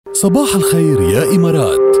صباح الخير يا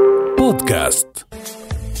إمارات بودكاست.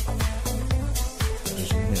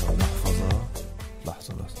 المحفظة.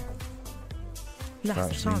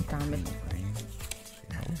 لحظة شو عم تعمل؟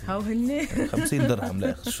 هاو هن 50 درهم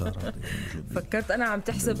لآخر الشهر. فكرت أنا عم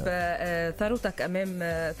تحسب ثروتك أمام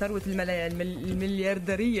ثروة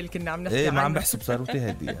المليارديرية اللي كنا عم نحكي عنها. ما عم بحسب ثروتي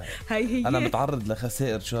هدي. هي أنا متعرض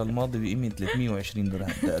لخسائر الشهر الماضي بقيمة 320 درهم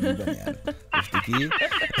تقريبا يعني. عرفتي كيف؟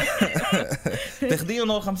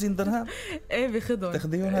 تاخديهم هول 50 درهم؟ إيه بياخدهم.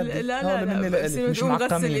 تاخديهم هدي؟ لا مني لإلك مش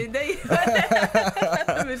معقمين.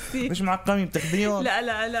 مش معقمين بتاخديهم؟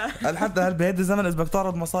 لا لحتى بهذا الزمن إذا بدك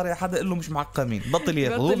تعرض مصاري حدا قل له مش معقمين بطل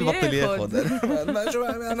ياخذ.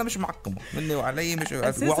 انا مش معقم مني وعلي مش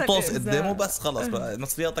وعطاس قدامه بس خلص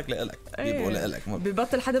مصرياتك لإلك بيبقوا لإلك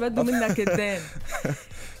ببطل حدا بده منك الدين.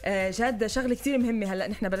 جاد شغله كتير مهمه هلا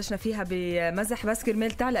نحن بلشنا فيها بمزح بس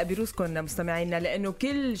كرمال تعلق بروسكم مستمعينا، لانه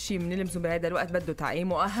كل شيء بنلمسه بهذا الوقت بده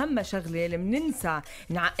تعقيم، واهم شغله اللي بننسى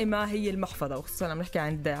نعقمها هي المحفظه، وخصوصا عم نحكي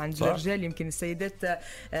عند الرجال. يمكن السيدات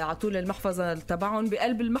على طول المحفظه تبعهم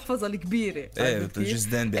بقلب المحفظه الكبيره.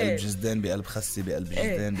 جزدان بقلب جزدان بقلب خسي بقلب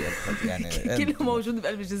جزدان بقلب خسي يعني كله موجود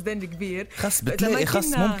بقلب الجزدان الكبير. خس بتلاقي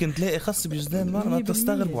خس ممكن تلاقي خس بجزدان ما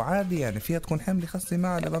تستغربوا عادي يعني فيها تكون حملة خسي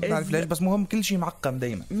معها ما بنعرف ليش، بس مهم كل شيء معقم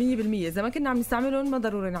دايما 100%. إذا ما كنا عم نستعملهم ما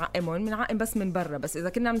ضروري نعقمهم، بنعقم بس من برا، بس إذا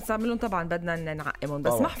كنا عم نستعملهم طبعا بدنا نعقمهم.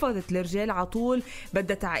 بس محفظة الرجال على طول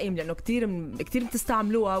بدها تعقيم، لأنه كتير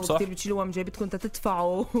بتستعملوها وكتير بتشيلوها من جيبتكم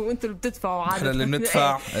تدفعوا وانتوا اللي بتدفعوا عادة احنا اللي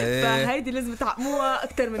بندفع. فهيدي لازم تعقموها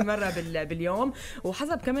أكتر من مرة باليوم.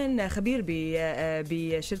 وحسب كمان خبير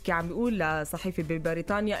بشركة عم بيقول لصحيفة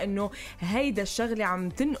ببريطانيا إنه هيدا الشغلة عم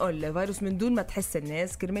تنقل فيروس من دون ما تحس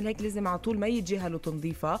الناس، كرمال هيك لازم على طول ما يتجاهلوا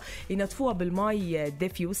تنظيفها، ينظفوها بالماء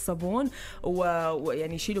الدافي والصابون،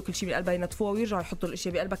 ويعني يشيلوا كل شيء من قلبها ينظفوها ويرجعوا يحطوا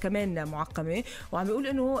الاشياء بقلبها كمان معقمه. وعم بيقول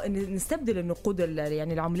انه نستبدل النقود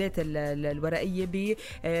يعني العملات الورقيه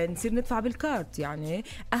نصير ندفع بالكارت، يعني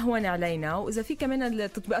اهون علينا. واذا في كمان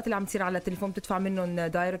التطبيقات اللي عم تصير على التليفون بتدفع منهم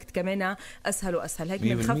دايركت كمان اسهل واسهل، هيك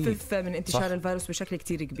بنخفف من انتشار الفيروس بشكل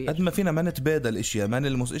كتير كبير. قد ما فينا ما نتبادل اشياء، ما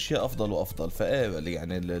نلمس اشياء افضل وافضل.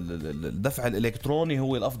 يعني الدفع الالكتروني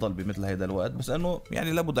هو الافضل بمثل هذا الوقت، بس انه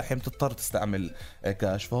يعني لابد احيانا تضطر تستعمل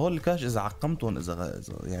كاش. فهو الكاش اذا عقمتهم اذا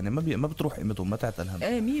يعني ما بتروح قيمتهم، ما تعتل هم.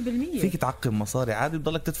 100% فيك تعقم مصاري عادي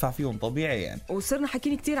بضلك تدفع فيهم طبيعي يعني. وصرنا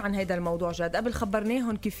حكينا كتير عن هذا الموضوع جاد، قبل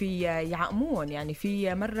خبرناهم كيف يعقمون. يعني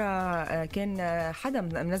في مرة كان حدا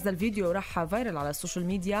منزل فيديو راح فايرل على السوشيال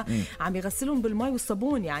ميديا عم يغسلهم بالماء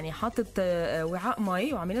والصابون، يعني حاطط وعاء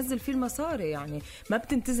ماء وعم ينزل فيه المصاري، يعني ما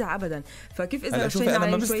بتنتزع ابدا. فكيف اذا انا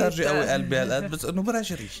ما بسترجي قوي قلبي هالقد، بس انه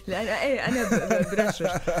برشرش. لا انا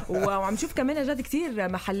برشرش. وعم شوف كمان جاد كتير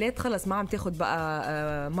محلات خلص ما عم تاخد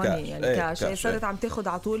بقى ماني يعني كاش، صارت عم تاخد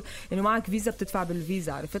على طول انه معك فيزا بتدفع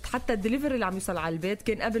بالفيزا. عرفت حتى الدليفري اللي عم يوصل على البيت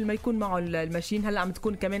كان قبل ما يكون معه الماشين، هلا عم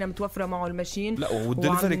تكون كمان متوفره معه الماشين. لا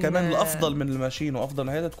والدليفري كمان الافضل من الماشين، وافضل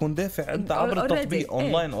هذا تكون دافع انت عبر التطبيق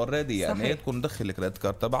اونلاين اوريدي، يعني هي تكون مدخل الكريدت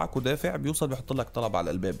كارد تبعك ودافع بيوصل بيحط لك طلب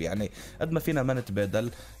على الباب. يعني قد ما فينا ما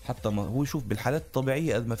نتبادل، حتى هو يشوف بالحالات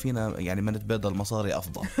الطبيعيه قد ما فينا يعني ما نتبادل مصاري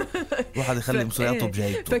افضل. الواحد يخلي مصرياته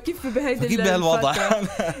بجيبته. فكيف بهالوضع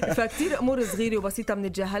فكتير امور صغيره وبسيطه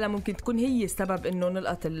بنتجاهلها ممكن تكون هي السبب انه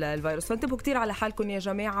نلقط الفيروس. فانتبهوا كتير على حالكم يا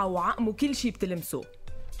جماعه، وعقموا كل شيء بتلمسوه.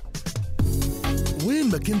 وين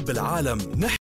ما كنت بالعالم